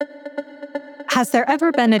Has there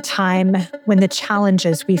ever been a time when the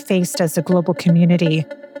challenges we faced as a global community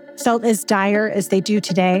felt as dire as they do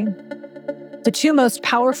today? The two most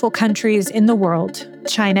powerful countries in the world,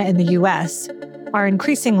 China and the US, are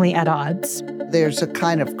increasingly at odds. There's a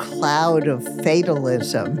kind of cloud of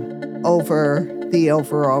fatalism over the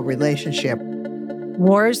overall relationship.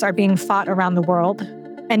 Wars are being fought around the world,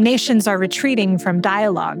 and nations are retreating from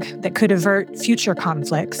dialogue that could avert future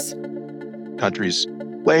conflicts. Countries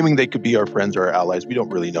claiming they could be our friends or our allies. We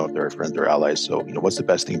don't really know if they're our friends or allies. So, what's the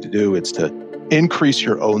best thing to do? It's to increase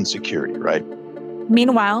your own security, right?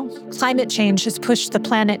 Meanwhile, climate change has pushed the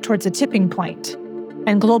planet towards a tipping point,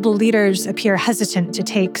 and global leaders appear hesitant to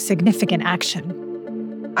take significant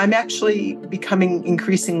action. I'm actually becoming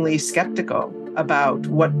increasingly skeptical about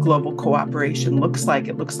what global cooperation looks like.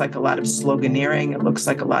 It looks like a lot of sloganeering. It looks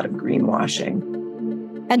like a lot of greenwashing.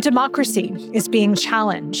 And democracy is being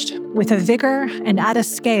challenged with a vigor and at a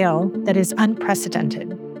scale that is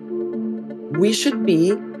unprecedented. We should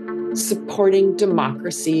be supporting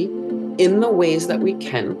democracy in the ways that we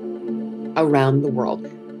can around the world,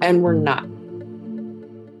 and we're not.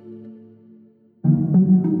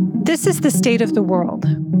 This is The State of the World,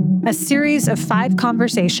 a series of 5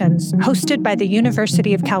 conversations hosted by the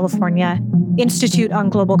University of California Institute on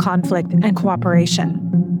Global Conflict and Cooperation.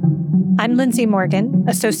 I'm Lindsay Morgan,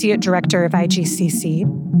 Associate Director of IGCC.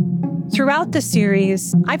 Throughout the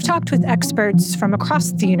series, I've talked with experts from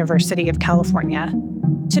across the University of California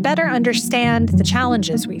to better understand the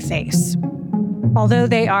challenges we face. Although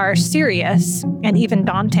they are serious and even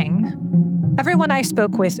daunting, everyone I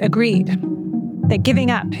spoke with agreed that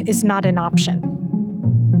giving up is not an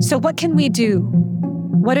option. So what can we do?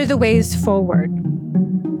 What are the ways forward?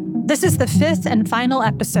 This is the 5th and final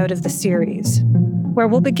episode of the series, where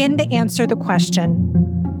we'll begin to answer the question,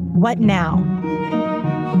 what now?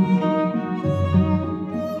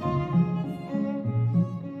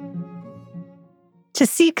 To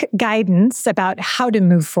seek guidance about how to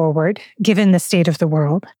move forward, given the state of the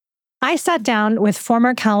world, I sat down with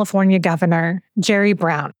former California Governor Jerry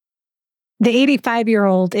Brown. The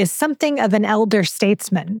 85-year-old is something of an elder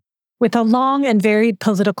statesman with a long and varied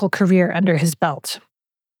political career under his belt.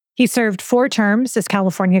 He served 4 terms as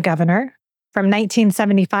California governor, from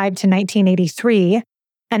 1975 to 1983,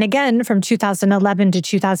 and again from 2011 to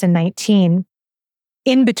 2019.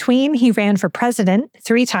 In between, he ran for president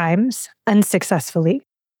 3 times, unsuccessfully,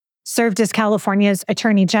 served as California's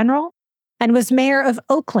Attorney General, and was mayor of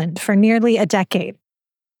Oakland for nearly a decade.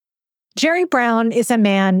 Jerry Brown is a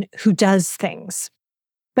man who does things,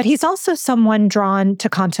 but he's also someone drawn to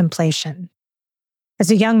contemplation.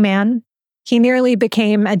 As a young man, he nearly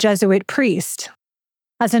became a Jesuit priest.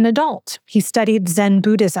 As an adult, he studied Zen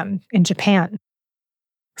Buddhism in Japan.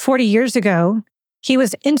 40 years ago, he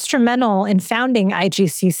was instrumental in founding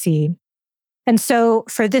IGCC. And so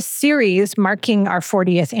for this series marking our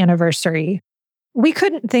 40th anniversary, we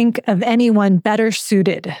couldn't think of anyone better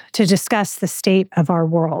suited to discuss the state of our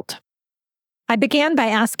world. I began by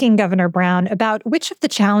asking Governor Brown about which of the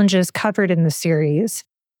challenges covered in the series,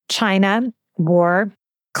 China, war,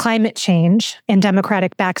 climate change, and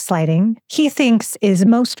democratic backsliding, he thinks is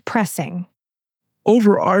most pressing.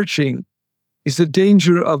 Overarching is the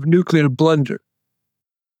danger of nuclear blunder.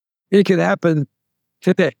 It can happen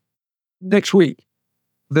today, next week.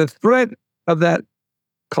 The threat of that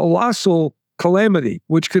colossal calamity,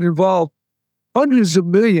 which could involve hundreds of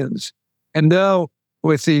millions, and now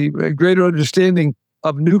with the greater understanding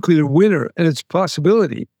of nuclear winter and its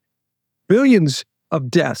possibility, billions of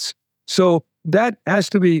deaths. So that has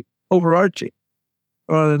to be overarching.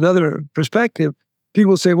 On another perspective,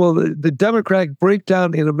 people say, well, the democratic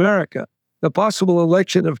breakdown in America, the possible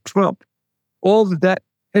election of Trump, all that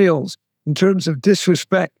hails in terms of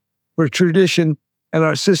disrespect for tradition and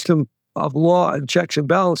our system of law and checks and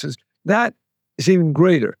balances, that is even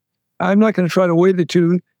greater. I'm not going to try to weigh the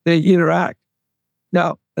two, they interact.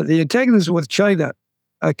 Now, the antagonism with China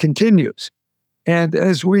continues. And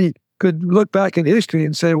as we could look back in history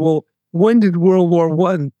and say, well, when did World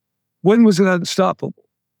War I, when was it unstoppable?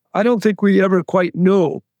 I don't think we ever quite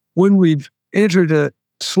know when we've entered a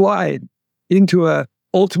slide into an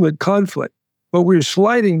ultimate conflict, but we're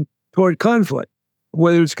sliding toward conflict.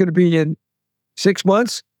 Whether it's going to be in 6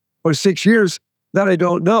 months or 6 years, that I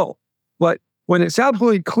don't know. But when it's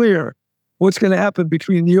absolutely clear what's going to happen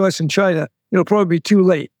between the U.S. and China, it'll probably be too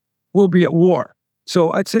late. We'll be at war.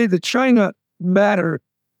 So I'd say the China matter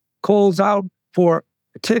calls out for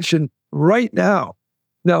attention right now.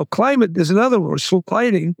 Now, climate is another one. We're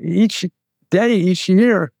sliding each day, each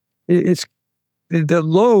year. It's the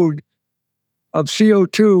load of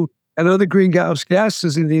CO2 and other greenhouse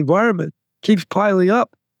gases in the environment keeps piling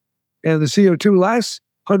up. and the CO2 lasts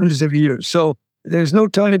hundreds of years. So there's no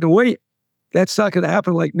time to wait. That's not going to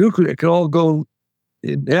happen like nuclear. It can all go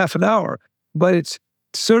in half an hour, but it's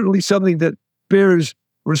certainly something that bears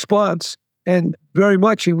response and very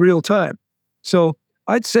much in real time. So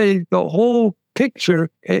I'd say the whole picture,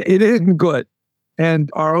 it isn't good. And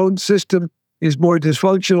our own system is more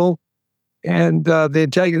dysfunctional, and the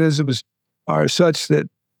antagonisms are such that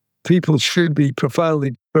people should be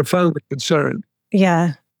profoundly concerned.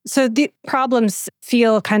 Yeah. So the problems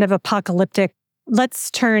feel kind of apocalyptic.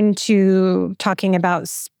 Let's turn to talking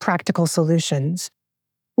about practical solutions.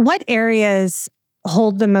 What areas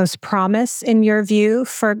hold the most promise in your view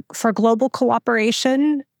for global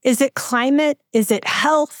cooperation? Is it climate? Is it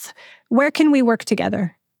health? Where can we work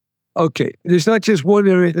together? Okay, there's not just one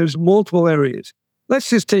area, there's multiple areas. Let's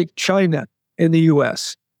just take China and the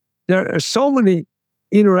US. There are so many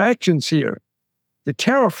interactions here. The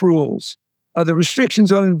tariff rules, the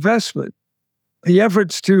restrictions on investment, the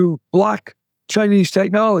efforts to block Chinese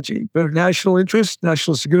technology, whether national interest,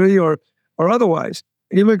 national security, or otherwise,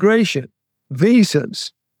 immigration,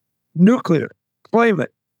 visas, nuclear,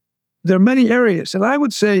 climate. There are many areas. And I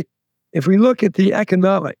would say, if we look at the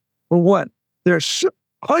economic, for one, there's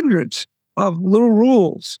hundreds of little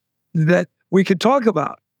rules that we could talk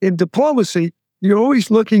about. In diplomacy, you're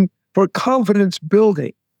always looking for confidence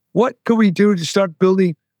building. What can we do to start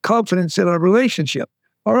building confidence in our relationship?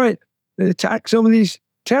 All right, attack some of these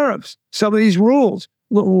tariffs, some of these rules.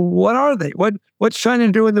 What are they? What's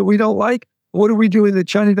China doing that we don't like? What are we doing that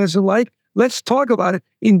China doesn't like? Let's talk about it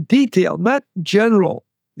in detail, not general,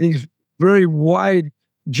 these very wide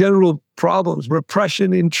general problems,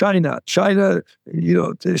 repression in China,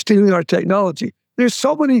 stealing our technology. There's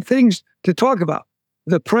so many things to talk about.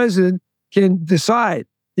 The president can decide.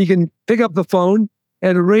 He can pick up the phone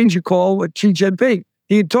and arrange a call with Xi Jinping.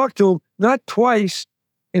 He can talk to him not twice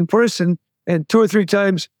in person and 2 or 3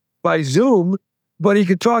 times by Zoom, but he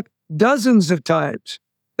could talk dozens of times.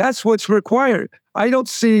 That's what's required. I don't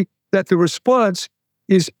see that the response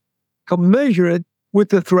is commensurate with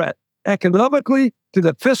the threat. Economically, to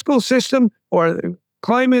the fiscal system, or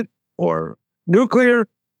climate, or nuclear,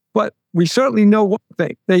 but we certainly know one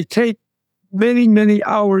thing. They take many, many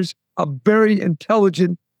hours of very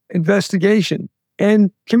intelligent investigation and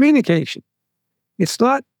communication. It's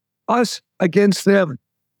not us against them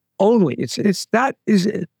only. That is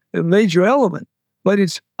a major element, but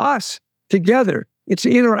it's us together. It's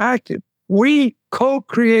interactive. We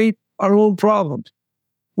co-create our own problems.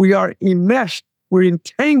 We are enmeshed. We're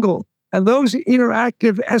entangled. And those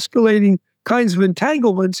interactive, escalating kinds of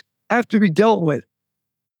entanglements have to be dealt with.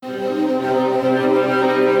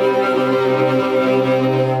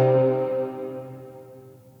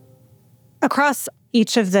 Across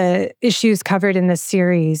each of the issues covered in this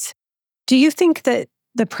series, do you think that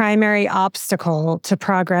the primary obstacle to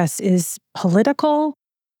progress is political?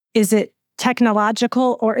 Is it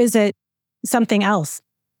technological, or is it something else?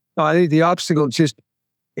 No, I think the obstacle is just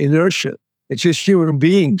inertia. It's just human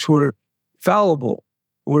beings who are fallible,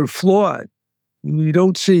 we're flawed. We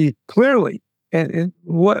don't see clearly. And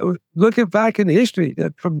looking back in history,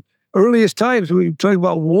 that from earliest times, we talk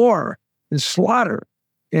about war and slaughter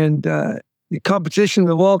and the competition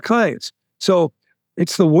of all kinds. So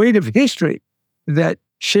it's the weight of history that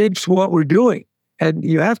shapes what we're doing. And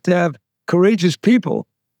you have to have courageous people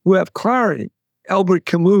who have clarity. Albert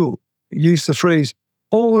Camus used the phrase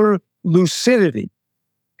polar lucidity.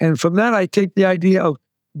 And from that, I take the idea of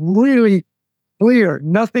really clear,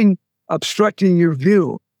 nothing obstructing your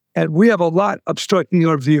view. And we have a lot obstructing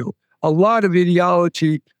our view. A lot of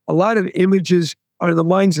ideology, a lot of images are in the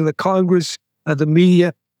minds of the Congress, of the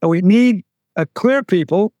media. And we need clear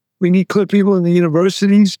people. We need clear people in the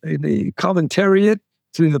universities, in the commentariat,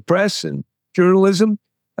 through the press and journalism,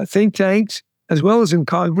 think tanks, as well as in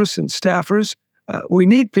Congress and staffers. We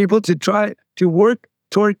need people to try to work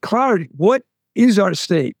toward clarity. What is our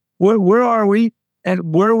state? Where are we?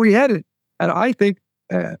 And where are we headed? And I think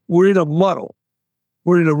we're in a muddle.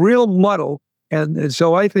 We're in a real muddle. And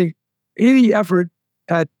so I think any effort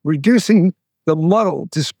at reducing the muddle,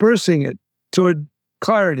 dispersing it toward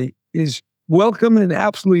clarity is welcome and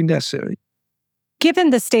absolutely necessary. Given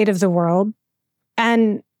the state of the world,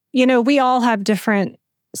 and, we all have different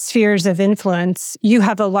spheres of influence. You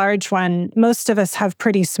have a large one. Most of us have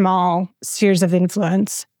pretty small spheres of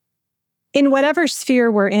influence. In whatever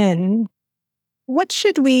sphere we're in, what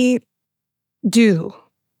should we do?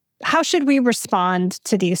 How should we respond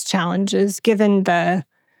to these challenges, given the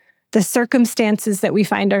circumstances that we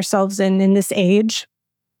find ourselves in this age?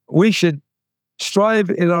 We should strive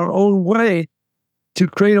in our own way to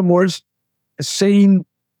create a more sane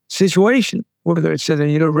situation. whether it's at a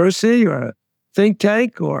university or a think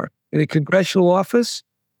tank or in a congressional office,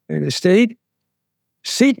 in a state,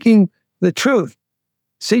 seeking the truth,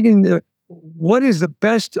 what is the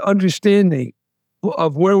best understanding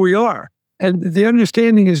of where we are. And the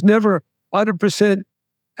understanding is never 100%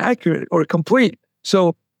 accurate or complete.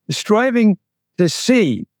 So striving to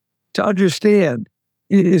see, to understand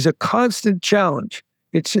is a constant challenge.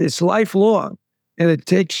 It's lifelong, and it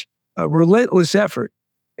takes a relentless effort.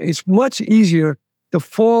 It's much easier to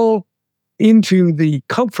fall into the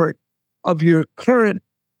comfort of your current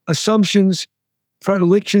assumptions,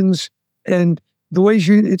 predilections, and the ways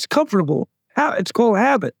it's comfortable. It's called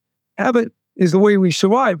habit. Habit is the way we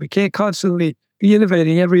survive. We can't constantly be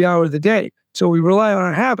innovating every hour of the day. So we rely on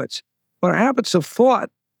our habits. But our habits of thought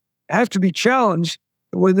have to be challenged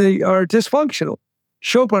when they are dysfunctional.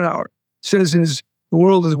 Schopenhauer says the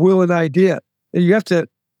world is will and idea. And you have to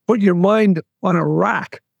put your mind on a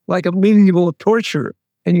rack like a medieval torturer.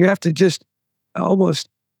 And you have to just almost,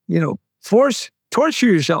 force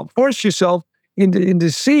yourself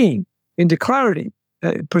into seeing, into clarity,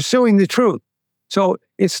 pursuing the truth. So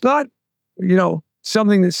it's not,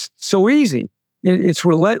 something that's so easy. It's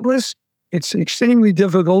relentless. It's extremely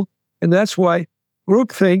difficult. And that's why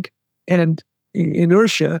groupthink and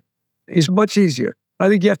inertia is much easier. I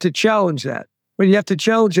think you have to challenge that. But you have to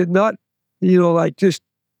challenge it not, like just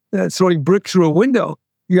throwing bricks through a window.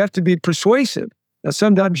 You have to be persuasive. Now,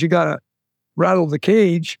 sometimes you got to rattle the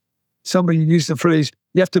cage. Somebody used the phrase,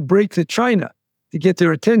 you have to break the china to get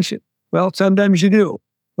their attention. Well, sometimes you do.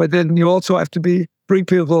 But then you also have to bring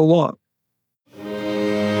people along.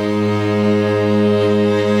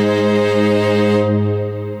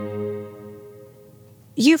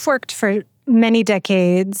 You've worked for many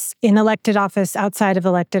decades in elected office, outside of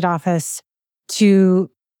elected office,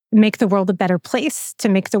 to make the world a better place, to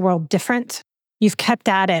make the world different. You've kept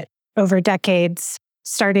at it over decades,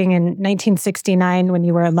 starting in 1969 when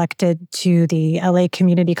you were elected to the LA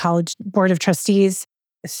Community College Board of Trustees,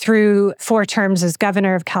 through 4 terms as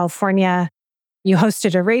governor of California. You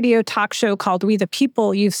hosted a radio talk show called We the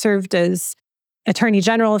People. You've served as Attorney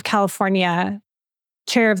General of California,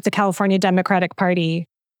 chair of the California Democratic Party.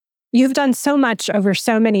 You've done so much over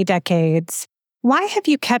so many decades. Why have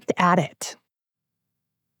you kept at it?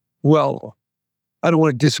 Well, I don't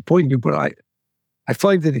want to disappoint you, but I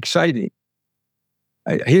find it exciting.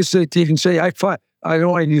 I hesitate to even say I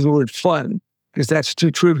don't want to use the word fun because that's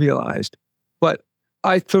too trivialized, but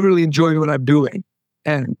I thoroughly enjoy what I'm doing.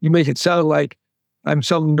 And you make it sound like I'm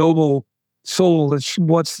some noble soul that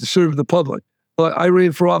wants to serve the public. But I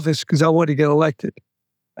ran for office because I wanted to get elected.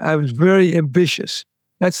 I was very ambitious.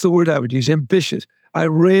 That's the word I would use, ambitious. I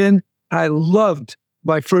loved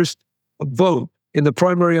my first vote in the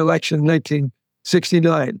primary election in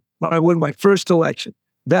 1969. I won my first election.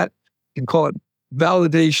 That, you can call it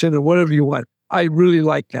validation or whatever you want. I really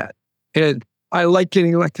like that. And I like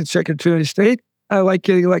getting elected Secretary of State. I like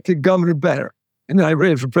getting elected governor better. And then I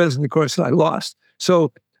ran for president, of course, and I lost.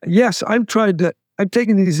 So yes, I'm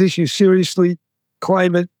taking these issues seriously.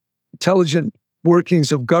 Climate, intelligent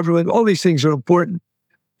workings of government, all these things are important.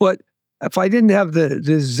 But if I didn't have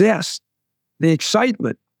the zest, the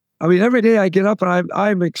excitement, every day I get up and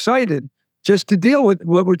I'm excited just to deal with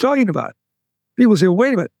what we're talking about. People say,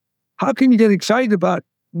 wait a minute, how can you get excited about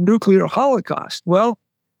nuclear holocaust? Well,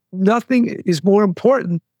 nothing is more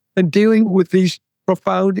important than dealing with these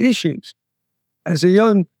profound issues. As a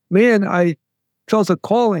young man, I felt a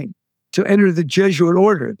calling to enter the Jesuit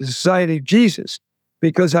order, the Society of Jesus,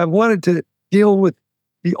 because I wanted to deal with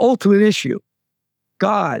the ultimate issue,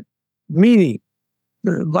 God, meaning,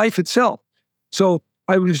 life itself. So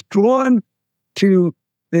I was drawn to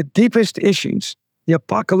the deepest issues, the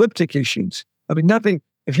apocalyptic issues. Nothing,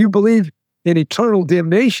 if you believe in eternal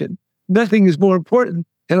damnation, nothing is more important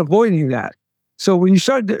than avoiding that. So when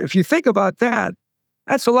if you think about that,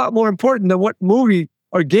 that's a lot more important than what movie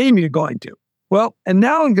or game you're going to. Well,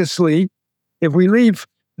 analogously, if we leave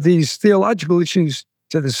these theological issues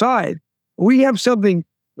to the side, we have something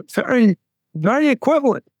very, very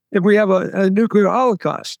equivalent. If we have a nuclear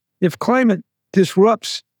holocaust, if climate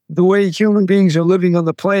disrupts the way human beings are living on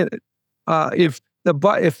the planet, if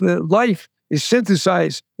the life is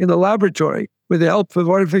synthesized in the laboratory with the help of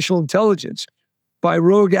artificial intelligence by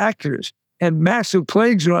rogue actors and massive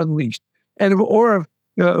plagues are unleashed, or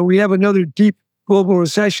we have another deep global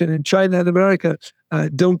recession and China and America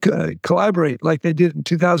don't collaborate like they did in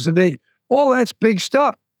 2008. All that's big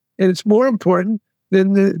stuff. And it's more important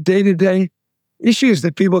than the day-to-day issues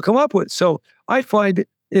that people come up with. So I find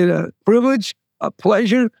it a privilege, a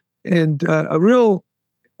pleasure, and a real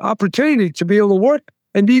opportunity to be able to work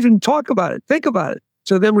and even talk about it, think about it.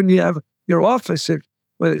 So then when you have your office,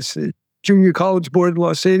 whether it's the Junior College Board in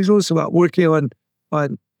Los Angeles, about working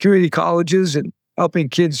on community colleges and helping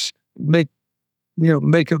kids make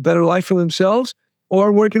a better life for themselves,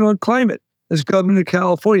 or working on climate as governor of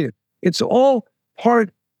California. It's all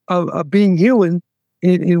part of being human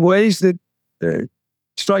in ways that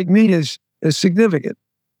strike me as significant.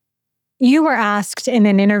 You were asked in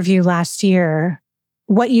an interview last year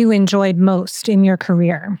what you enjoyed most in your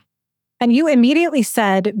career. And you immediately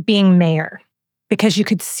said being mayor, because you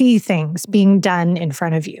could see things being done in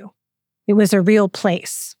front of you. It was a real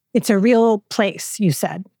place. It's a real place, you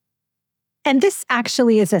said. And this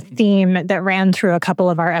actually is a theme that ran through a couple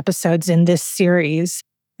of our episodes in this series,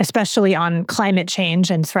 especially on climate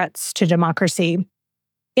change and threats to democracy.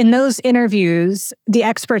 In those interviews, the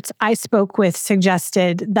experts I spoke with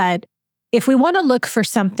suggested that if we want to look for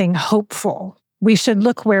something hopeful, we should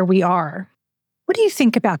look where we are. What do you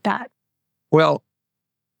think about that? Well,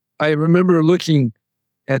 I remember looking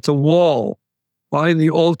at the wall behind the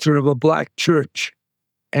altar of a black church,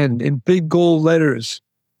 and in big gold letters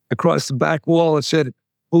across the back wall, it said,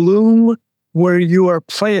 "Bloom where you are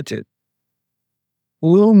planted.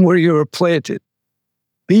 Bloom where you are planted.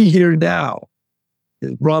 Be here now,"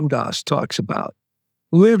 as Ram Dass talks about.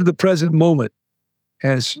 Live the present moment,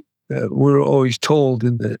 as we're always told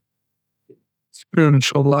in the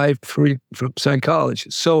spiritual life from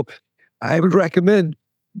psychologists. So I would recommend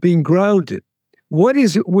being grounded. What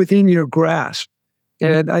is within your grasp?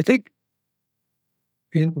 And I think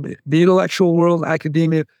in the intellectual world,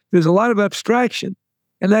 academia, there's a lot of abstraction,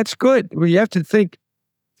 and that's good. We have to think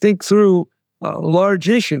through large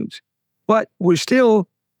issues, but we're still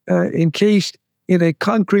encased in a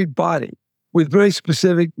concrete body with very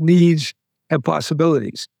specific needs and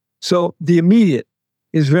possibilities. So the immediate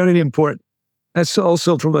is very important. That's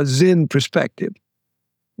also from a Zen perspective.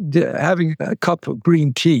 Having a cup of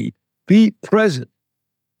green tea, be present,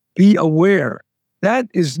 be aware. That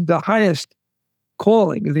is the highest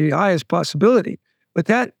calling, the highest possibility. But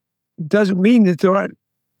that doesn't mean that there aren't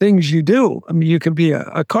things you do. I mean, you can be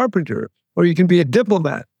a carpenter, or you can be a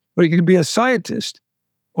diplomat, or you can be a scientist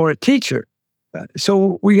or a teacher.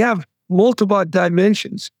 So we have multiple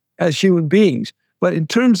dimensions as human beings. But in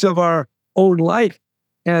terms of our own life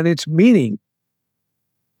and its meaning,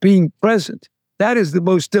 being present, that is the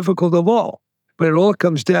most difficult of all. But it all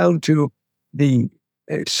comes down to the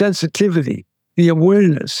sensitivity, the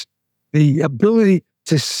awareness, the ability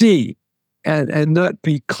to see and not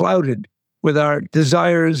be clouded with our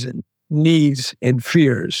desires and needs and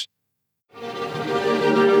fears.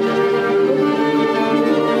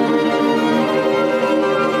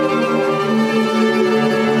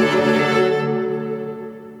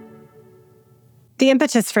 The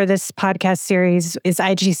impetus for this podcast series is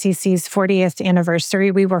IGCC's 40th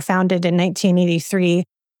anniversary. We were founded in 1983.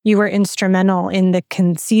 You were instrumental in the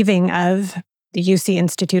conceiving of the UC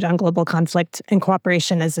Institute on Global Conflict and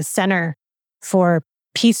Cooperation as a center for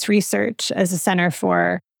peace research, as a center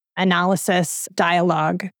for analysis,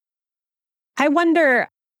 dialogue. I wonder,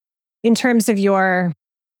 in terms of your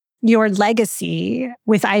legacy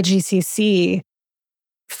with IGCC,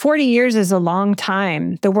 40 years is a long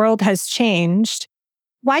time. The world has changed.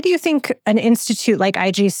 Why do you think an institute like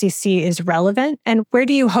IGCC is relevant? And where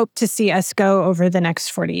do you hope to see us go over the next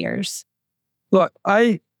 40 years? Look,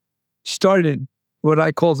 I started what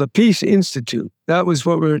I call the Peace Institute. That was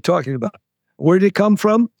what we were talking about. Where did it come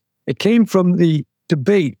from? It came from the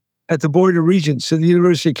debate at the Board of Regents of the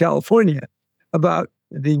University of California about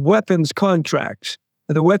the weapons contracts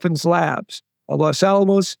and the weapons labs of Los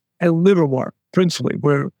Alamos and Livermore, principally,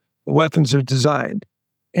 where the weapons are designed.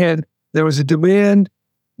 And there was a demand,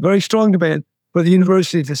 very strong demand, for the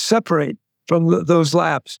university to separate from those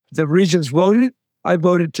labs. The regents voted. I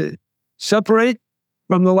voted to separate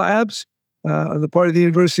from the labs. On the part of the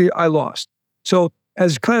university, I lost. So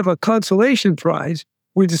as kind of a consolation prize,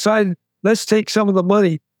 we decided, let's take some of the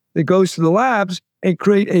money that goes to the labs and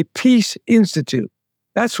create a peace institute.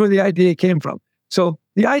 That's where the idea came from. So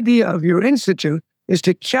the idea of your institute is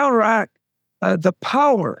to counteract the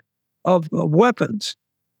power of weapons.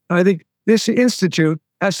 I think this institute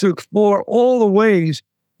has to explore all the ways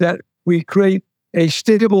that we create a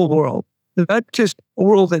stable world, not just a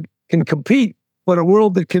world that can compete, but a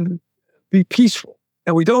world that can be peaceful.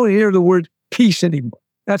 And we don't hear the word peace anymore.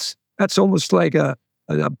 That's almost like a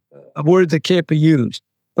word that can't be used,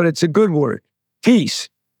 but it's a good word, peace.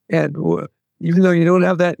 And even though you don't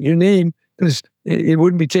have that in your name, because it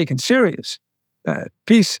wouldn't be taken serious.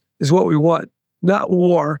 Peace is what we want, not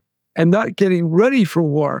war, and not getting ready for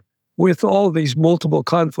war with all these multiple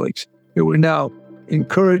conflicts that we're now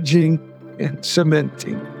encouraging and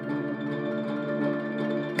cementing.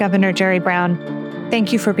 Governor Jerry Brown,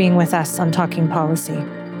 thank you for being with us on Talking Policy.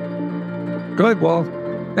 Good. Well,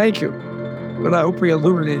 thank you. But I hope we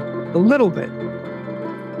illuminate a little bit.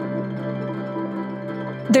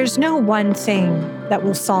 There's no one thing that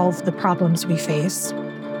will solve the problems we face.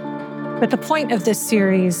 But the point of this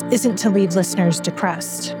series isn't to leave listeners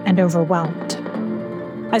depressed and overwhelmed.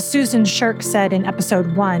 As Susan Shirk said in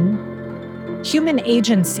episode 1, human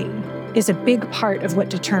agency is a big part of what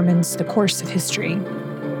determines the course of history.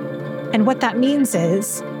 And what that means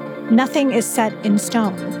is nothing is set in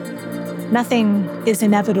stone. Nothing is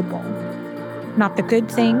inevitable. Not the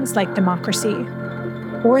good things like democracy,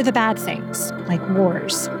 or the bad things like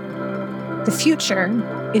wars. The future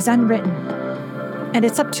is unwritten, and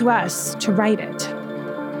it's up to us to write it.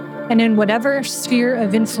 And in whatever sphere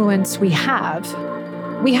of influence we have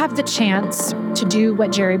the chance to do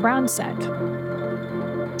what Jerry Brown said,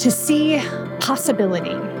 to see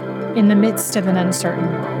possibility in the midst of an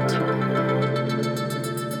uncertain world.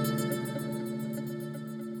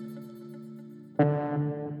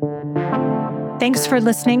 Thanks for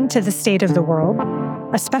listening to The State of the World,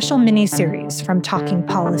 a special mini-series from Talking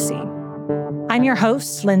Policy. I'm your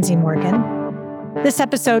host, Lindsay Morgan. This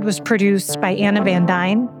episode was produced by Anna Van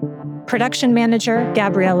Dyne, production manager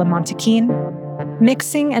Gabriella Montequin,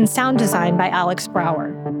 mixing and sound design by Alex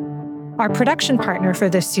Brower. Our production partner for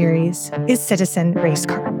this series is Citizen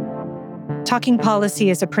Racecar. Talking Policy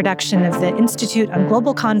is a production of the Institute on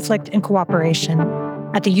Global Conflict and Cooperation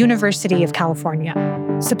at the University of California.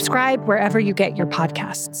 Subscribe wherever you get your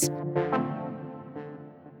podcasts.